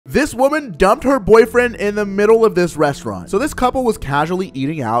This woman dumped her boyfriend in the middle of this restaurant. So this couple was casually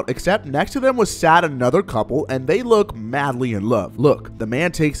eating out, except next to them was sat another couple and they look madly in love. Look, the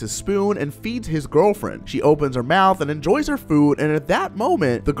man takes his spoon and feeds his girlfriend. She opens her mouth and enjoys her food, and at that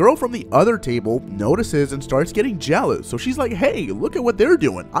moment, the girl from the other table notices and starts getting jealous. So she's like, hey, look at what they're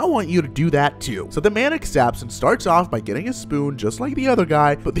doing. I want you to do that too. So the man accepts and starts off by getting a spoon just like the other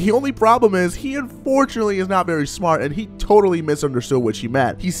guy, but the only problem is he unfortunately is not very smart and he totally misunderstood what she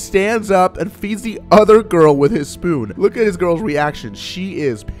meant. He stands up and feeds the other girl with his spoon. Look at his girl's reaction. She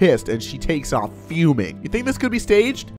is pissed and she takes off fuming. You think this could be staged?